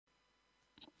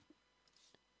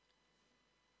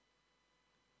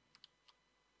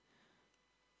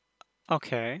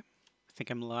Okay, I think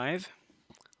I'm live.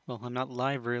 Well, I'm not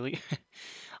live really.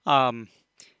 um,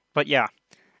 but yeah.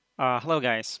 Hello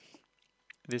guys.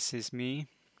 This is me,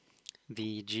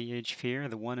 the GH Fear,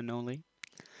 the one and only.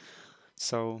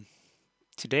 So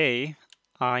today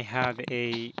I have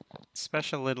a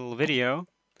special little video,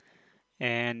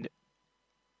 and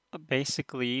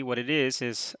basically what it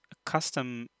is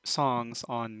custom songs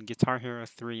on Guitar Hero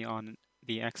 3 on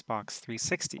the Xbox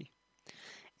 360.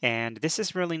 And this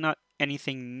is really not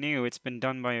anything new. It's been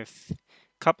done by a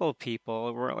couple of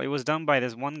people. It was done by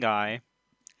this one guy,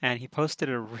 and he posted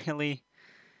a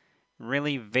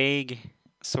really vague,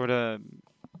 sort of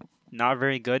not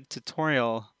very good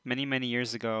tutorial many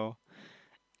years ago,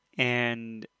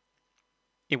 and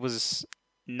it was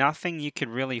nothing you could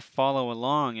really follow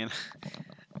along and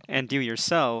and do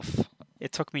yourself.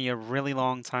 It took me a really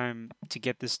long time to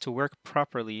get this to work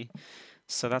properly,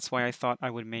 so that's why I thought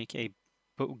I would make a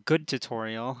good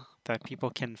tutorial that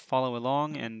people can follow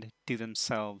along and do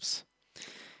themselves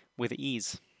with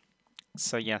ease.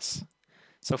 So yes.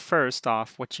 So first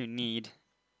off, what you need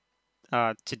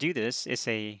to do this is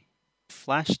a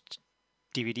flash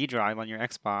DVD drive on your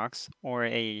Xbox or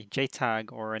a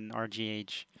JTAG or an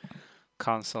RGH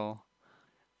console.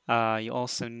 You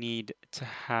also need to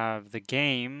have the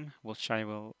game, which I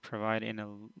will provide in a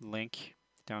link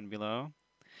down below.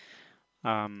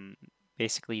 Um,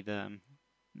 basically the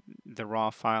raw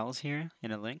files here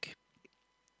in a link.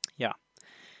 Yeah,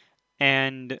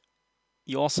 and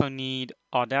you also need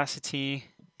Audacity,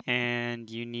 and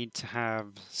you need to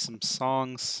have some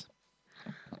songs.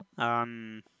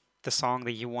 The song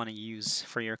that you want to use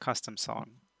for your custom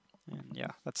song. And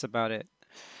yeah, that's about it.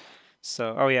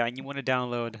 So, oh yeah, and you want to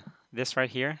download this right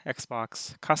here,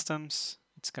 Xbox Customs.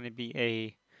 It's going to be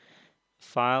a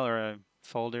file or a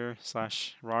folder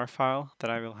slash RAR file that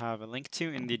I will have a link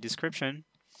to in the description.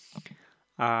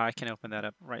 I can open that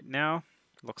up right now.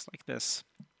 It looks like this.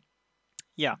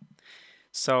 Yeah,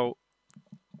 so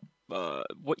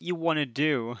what you want to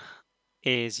do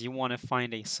is you want to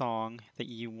find a song that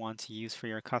you want to use for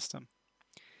your custom.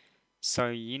 So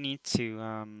you need to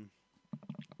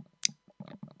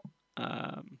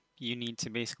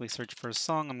basically search for a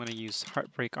song. I'm going to use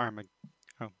Heartbreak Armageddon.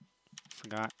 Oh,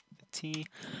 forgot the T.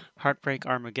 Heartbreak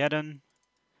Armageddon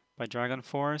by Dragon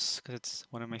Force, because it's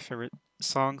one of my favorite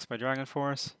songs by Dragon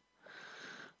Force.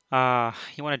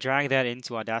 You want to drag that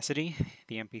into Audacity,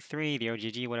 the MP3, the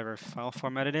OGG, whatever file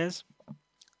format it is.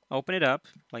 Open it up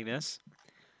like this,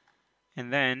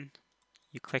 and then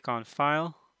you click on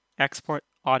File, Export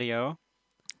Audio,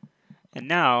 and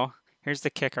now here's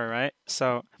the kicker, right?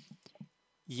 So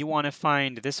you want to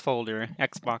find this folder,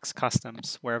 Xbox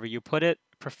Customs, wherever you put it,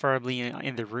 preferably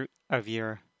in the root of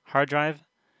your hard drive,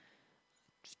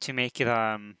 to make it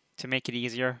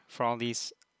easier for all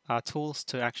these tools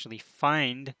to actually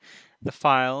find the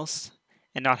files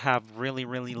and not have really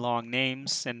long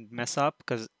names and mess up,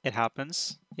 because it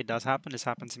happens. It does happen. This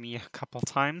happened to me a couple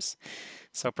times.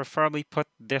 So preferably put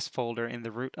this folder in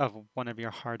the root of one of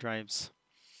your hard drives.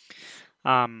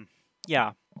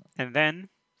 Yeah, and then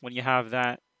when you have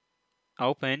that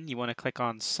open, you want to click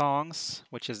on Songs,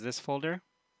 which is this folder.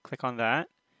 Click on that.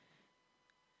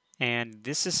 And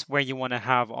this is where you want to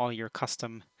have all your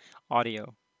custom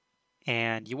audio.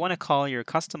 And you want to call your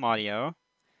custom audio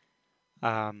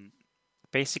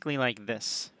basically like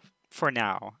this for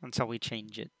now until we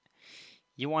change it.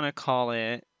 You want to call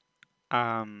it,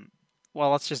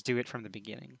 well, let's just do it from the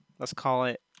beginning. Let's call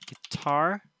it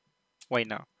guitar. Wait,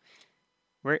 no.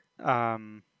 We're,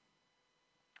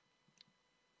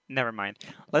 never mind.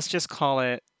 Let's just call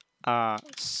it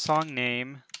song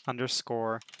name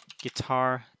underscore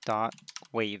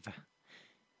guitar.wave.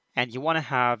 And you want to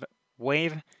have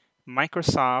wave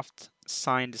Microsoft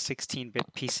signed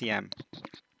 16-bit PCM.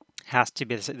 Has to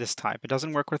be this type. It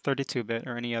doesn't work with 32-bit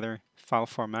or any other file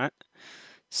format.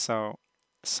 So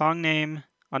song name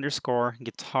underscore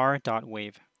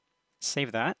guitar.wave.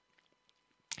 Save that.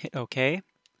 Hit OK.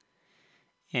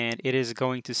 And it is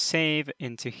going to save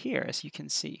into here, as you can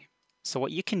see. So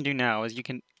what you can do now is you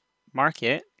can mark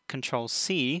it, Control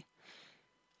C,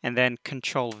 and then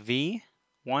Control V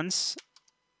once,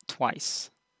 twice.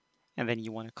 And then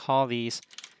you want to call these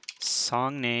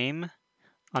song name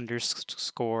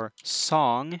underscore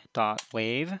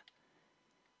song.wave.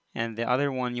 And the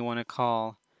other one you want to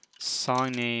call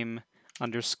song name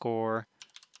underscore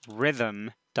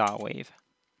rhythm.wave.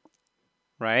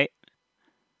 Right?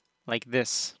 Like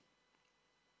this.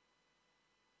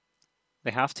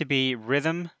 They have to be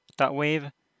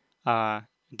rhythm.wave,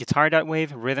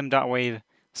 guitar.wave, rhythm.wave,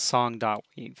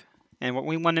 song.wave. And what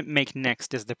we want to make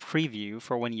next is the preview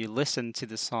for when you listen to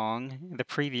the song, the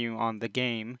preview on the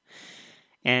game.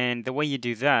 And the way you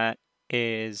do that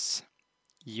is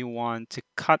you want to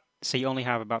cut, so you only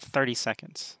have about 30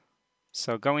 seconds.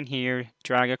 So go in here,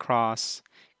 drag across,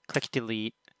 click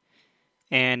delete,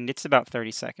 and it's about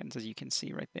 30 seconds, as you can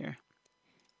see right there.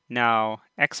 Now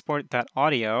export that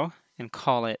audio and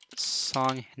call it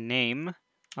song name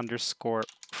underscore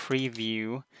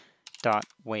preview dot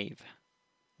wave,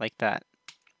 like that.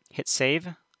 Hit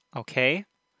save, okay.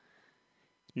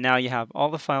 Now you have all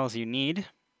the files you need,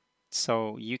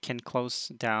 so you can close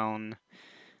down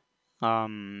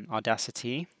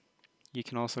Audacity. You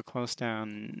can also close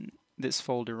down this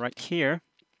folder right here.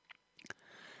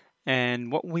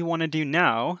 And what we want to do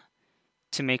now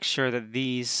to make sure that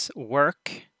these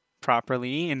work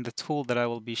properly in the tool that I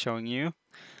will be showing you,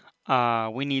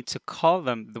 we need to call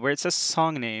them, where it says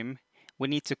song name, we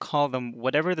need to call them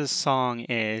whatever the song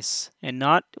is, and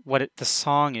not what the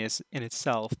song is in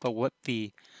itself, but what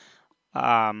the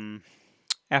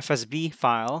FSB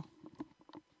file,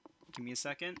 give me a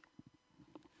second,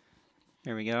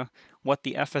 there we go, what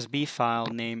the FSB file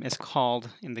name is called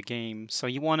in the game. So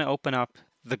you want to open up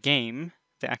the game,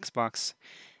 the Xbox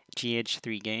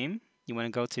GH3 game. You want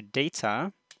to go to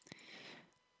Data,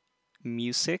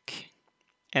 Music,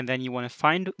 and then you want to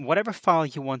find whatever file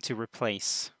you want to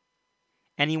replace.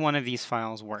 Any one of these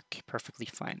files work perfectly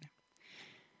fine.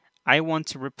 I want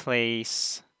to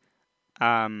replace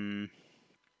the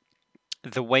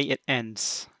way it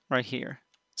ends right here.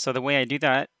 So the way I do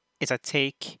that is I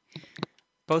take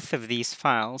both of these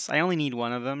files. I only need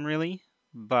one of them really,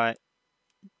 but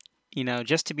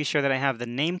just to be sure that I have the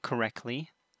name correctly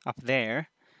up there,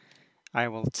 I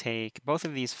will take both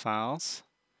of these files.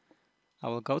 I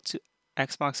will go to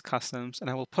Xbox Customs and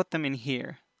I will put them in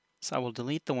here. So I will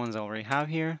delete the ones I already have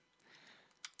here,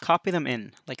 copy them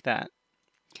in like that.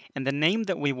 And the name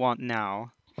that we want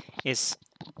now is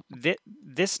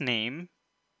this name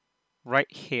right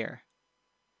here,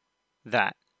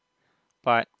 that.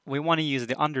 But we want to use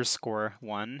the underscore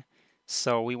one,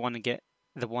 so we want to get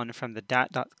the one from the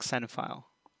dat.xen file,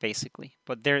 basically.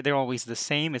 But they're always the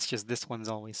same. It's just this one's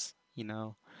always,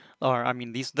 or I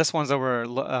mean this one's over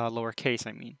lowercase.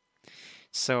 I mean,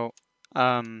 so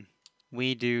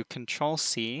we do Control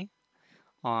C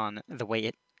on the way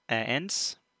it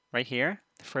ends right here,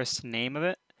 the first name of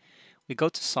it. We go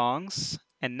to songs,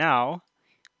 and now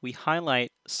we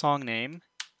highlight song name,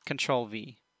 Control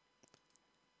V.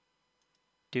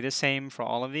 Do the same for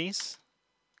all of these,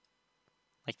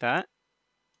 like that.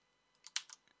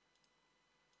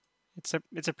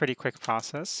 It's a pretty quick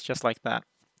process, just like that.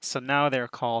 So now they're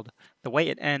called the way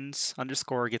it ends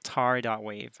underscore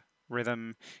guitar.wave,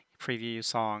 rhythm preview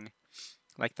song,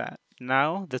 like that.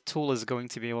 Now the tool is going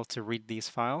to be able to read these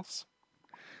files.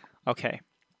 Okay.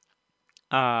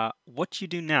 What you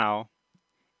do now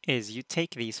is you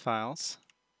take these files,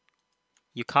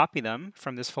 you copy them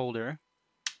from this folder,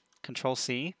 Control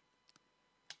C,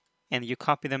 and you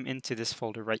copy them into this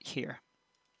folder right here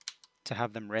to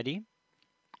have them ready.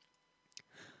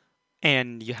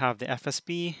 And you have the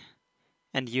FSB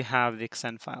and you have the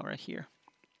xen file right here.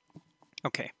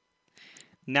 Okay.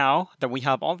 Now that we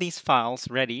have all these files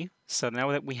ready, so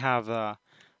now that we have the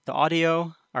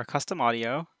audio, our custom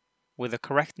audio, with the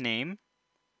correct name,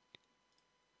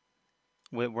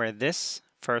 where this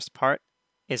first part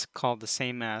is called the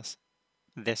same as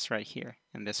this right here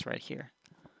and this right here.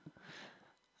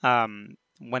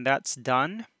 When that's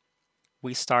done,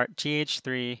 we start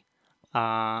GH3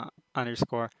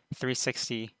 underscore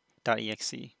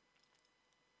 360.exe.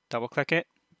 Double click it.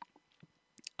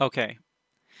 Okay.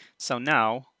 So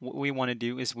now what we want to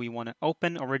do is we want to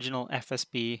open original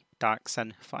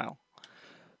fsb.xen file.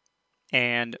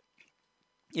 And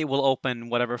it will open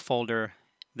whatever folder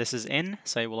this is in.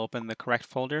 So it will open the correct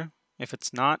folder. If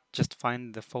it's not, just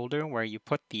find the folder where you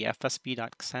put the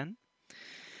fsb.xen.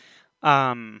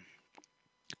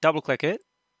 Double click it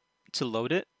to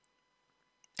load it.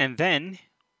 And then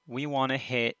we want to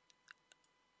hit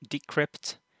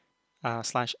decrypt /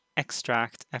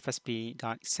 extract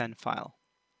fsb.xen file.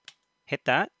 Hit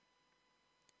that.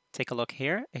 Take a look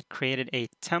here. It created a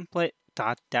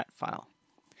template.dat file.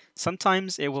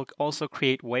 Sometimes it will also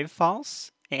create WAV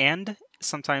files and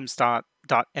sometimes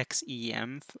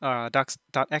 .xema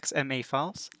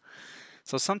files.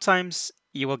 So sometimes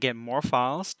you will get more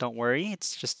files. Don't worry.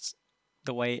 It's just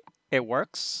the way it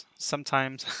works.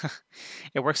 Sometimes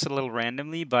it works a little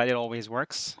randomly, but it always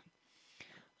works.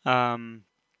 And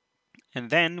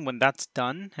then when that's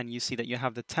done and you see that you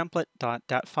have the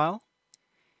template.dat file,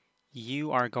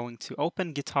 you are going to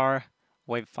open guitar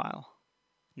WAV file.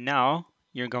 Now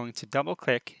you're going to double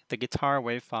click the guitar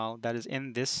wave file that is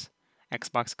in this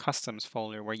Xbox Customs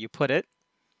folder where you put it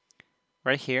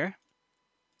right here,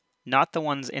 not the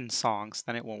ones in songs,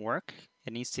 then it won't work.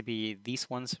 It needs to be these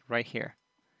ones right here.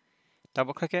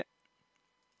 Double click it.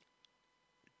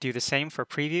 Do the same for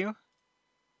preview.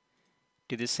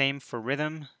 Do the same for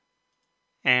rhythm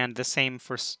and the same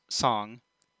for song.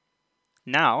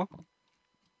 Now,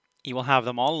 you will have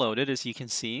them all loaded, as you can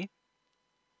see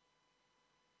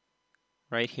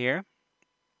right here.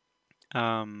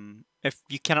 If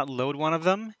you cannot load one of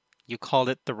them, you called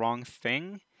it the wrong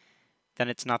thing, then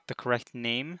it's not the correct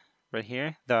name right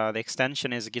here. The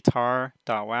extension is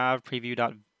guitar.wav,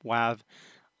 preview.wav,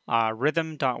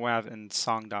 rhythm.wav, and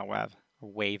song.wav,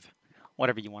 or wave,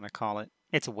 whatever you want to call it.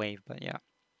 It's a wave, but yeah.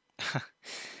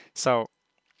 So,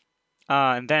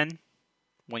 and then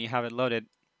when you have it loaded,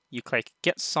 you click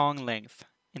Get Song Length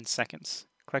in seconds.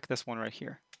 Click this one right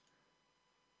here.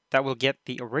 That will get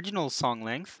the original song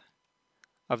length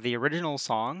of the original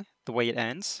song, the way it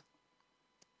ends,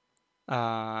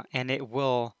 and it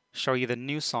will show you the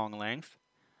new song length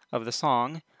of the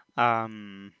song,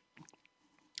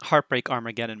 Heartbreak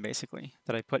Armageddon, basically,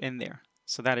 that I put in there.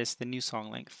 So that is the new song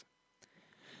length.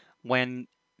 When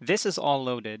this is all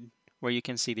loaded, where you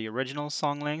can see the original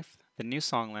song length, the new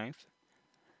song length,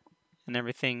 and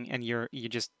everything, and you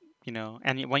just,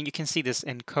 and when you can see this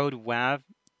encode WAV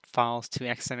files to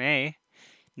XMA,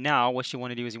 now what you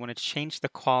want to do is you want to change the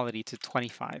quality to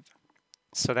 25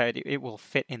 so that it will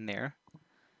fit in there.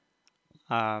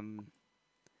 And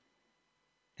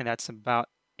that's about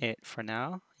it for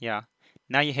now. Yeah.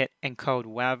 Now you hit encode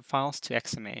WAV files to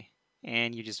XMA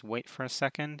and you just wait for a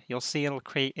second. You'll see it'll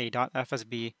create a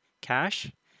 .fsb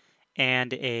cache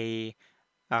and a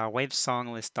wave song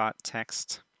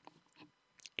list.txt.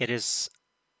 It is,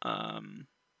 I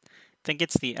think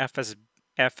it's the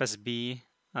FSB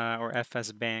or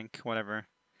FSBank, whatever.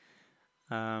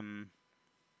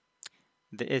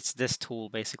 It's this tool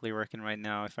basically working right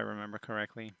now, if I remember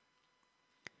correctly.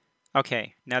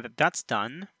 Okay, now that that's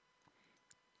done,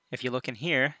 if you look in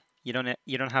here, you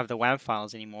don't have the WAV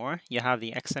files anymore. You have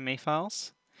the XMA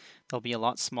files. They'll be a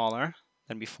lot smaller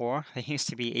than before. They used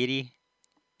to be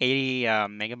 80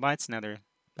 megabytes. Now they're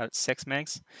about 6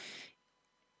 megs.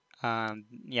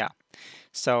 Yeah.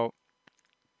 So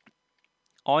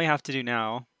all you have to do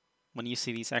now, when you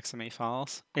see these XMA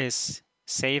files, is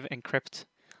save encrypt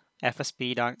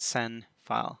fsb.xen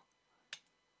file.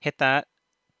 Hit that,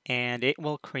 and it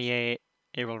will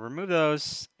remove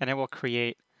those, and it will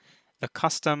create the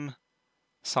custom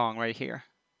song right here,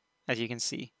 as you can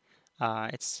see.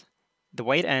 It's the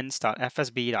way it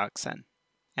ends.fsb.xen,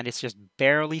 and it's just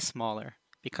barely smaller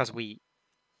because we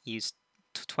used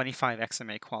 25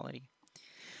 XMA quality.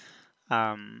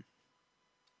 And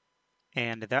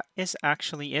that is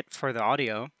actually it for the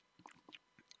audio.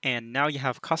 And now you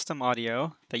have custom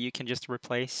audio that you can just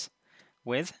replace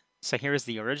with. So here is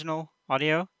the original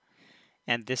audio,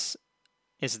 and this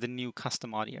is the new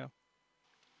custom audio.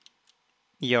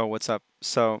 Yo, what's up?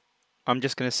 So I'm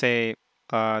just gonna say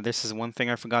this is one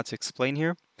thing I forgot to explain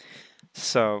here.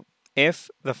 So if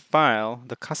the file,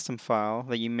 the custom file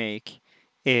that you make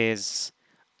is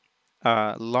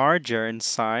larger in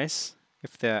size,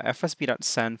 if the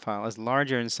fsb.xen file is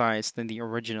larger in size than the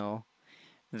original,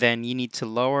 then you need to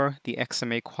lower the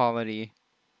XMA quality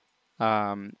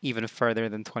even further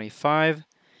than 25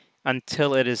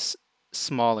 until it is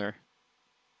smaller.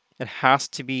 It has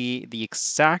to be the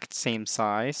exact same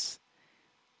size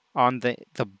on the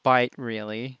byte,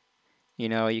 really.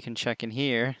 You can check in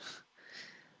here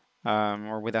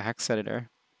or with a Hex Editor.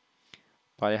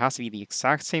 But it has to be the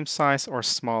exact same size or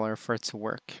smaller for it to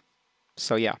work.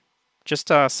 So yeah, just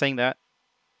saying that,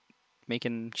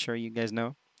 making sure you guys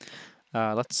know.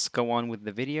 Let's go on with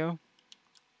the video.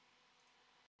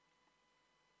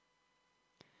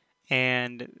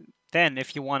 And then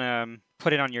if you want to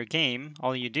put it on your game,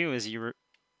 all you do is you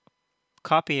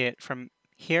copy it from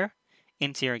here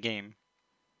into your game.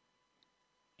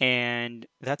 And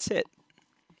that's it.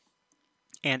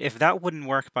 And if that wouldn't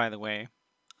work, by the way,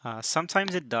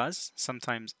 sometimes it does,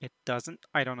 sometimes it doesn't.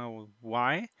 I don't know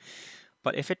why.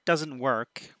 But if it doesn't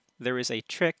work, there is a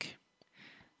trick.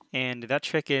 And that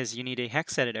trick is you need a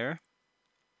Hex Editor.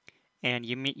 And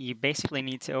you basically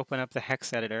need to open up the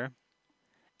Hex Editor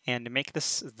and make the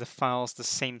files the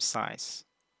same size,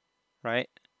 right?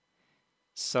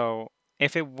 So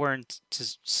if it weren't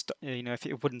if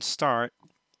it wouldn't start,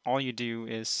 all you do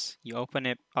is you open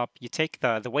it up. You take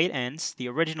the way it ends, the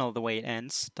original the way it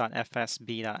ends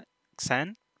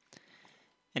 .fsb.xen,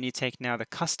 and you take now the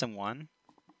custom one.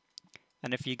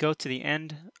 And if you go to the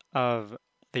end of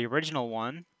the original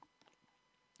one,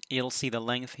 you'll see the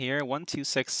length here,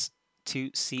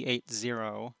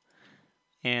 1262C80,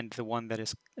 and the one that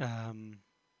is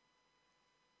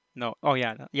no, oh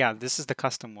yeah, this is the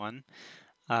custom one.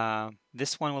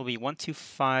 This one will be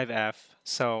 125F,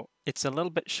 so it's a little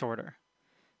bit shorter.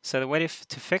 So the way to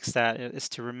fix that is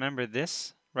to remember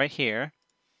this right here,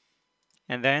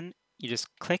 and then you just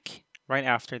click right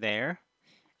after there,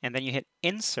 and then you hit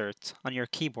Insert on your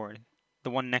keyboard,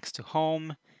 the one next to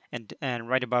Home and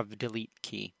right above the Delete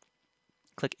key.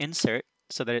 Click Insert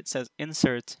so that it says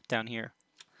Insert down here.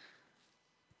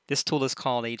 This tool is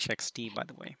called HXD, by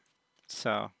the way.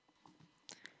 So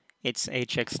it's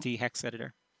HXD Hex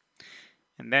Editor.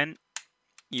 And then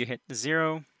you hit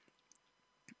 0,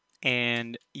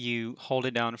 and you hold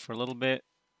it down for a little bit,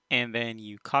 and then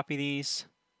you copy these,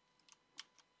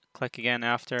 click again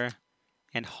after,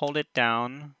 and hold it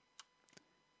down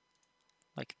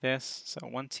like this. So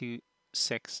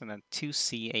 126 and then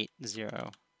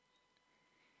 2C80.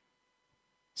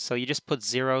 So you just put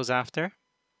zeros after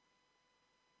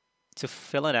to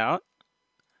fill it out.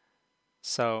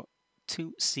 So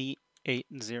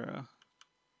 2C80.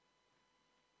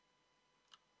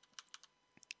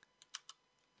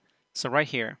 So right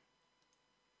here.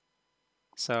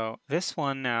 So this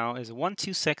one now is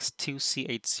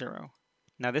 1262C80.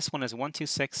 Now this one is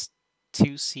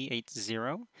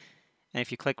 1262C80. And if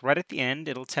you click right at the end,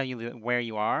 it'll tell you where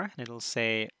you are. And it'll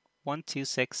say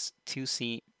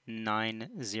 1262C90. And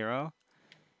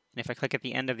if I click at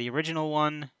the end of the original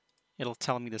one, it'll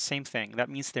tell me the same thing. That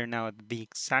means they're now at the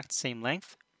exact same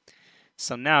length.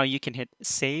 So now you can hit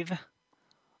save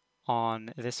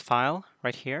on this file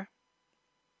right here,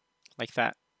 like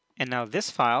that. And now this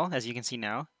file, as you can see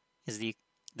now, is the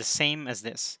same as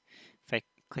this. If I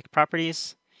click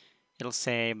properties, it'll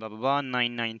say blah blah blah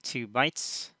 992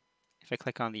 bytes. If I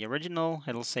click on the original,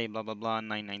 it'll say blah blah blah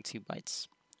 992 bytes.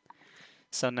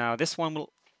 So now this one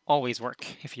will always work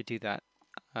if you do that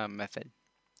method.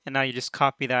 And now you just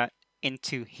copy that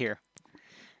into here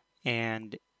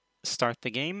and start the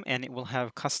game, and it will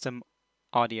have custom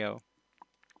audio.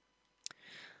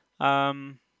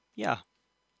 Yeah,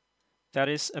 that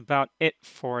is about it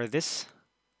for this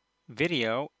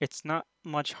video. It's not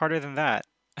much harder than that.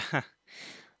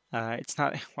 It's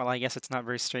not, well, I guess it's not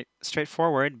very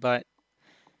straightforward, but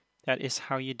that is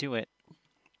how you do it.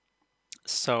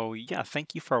 So yeah,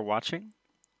 thank you for watching.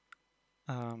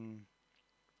 I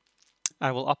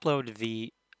will upload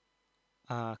the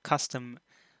custom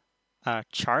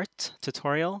chart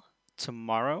tutorial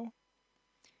tomorrow,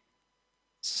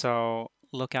 so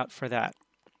look out for that.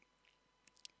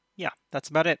 Yeah, that's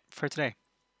about it for today.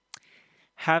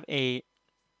 Have a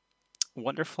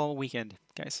wonderful weekend,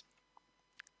 guys.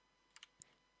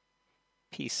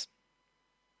 Peace.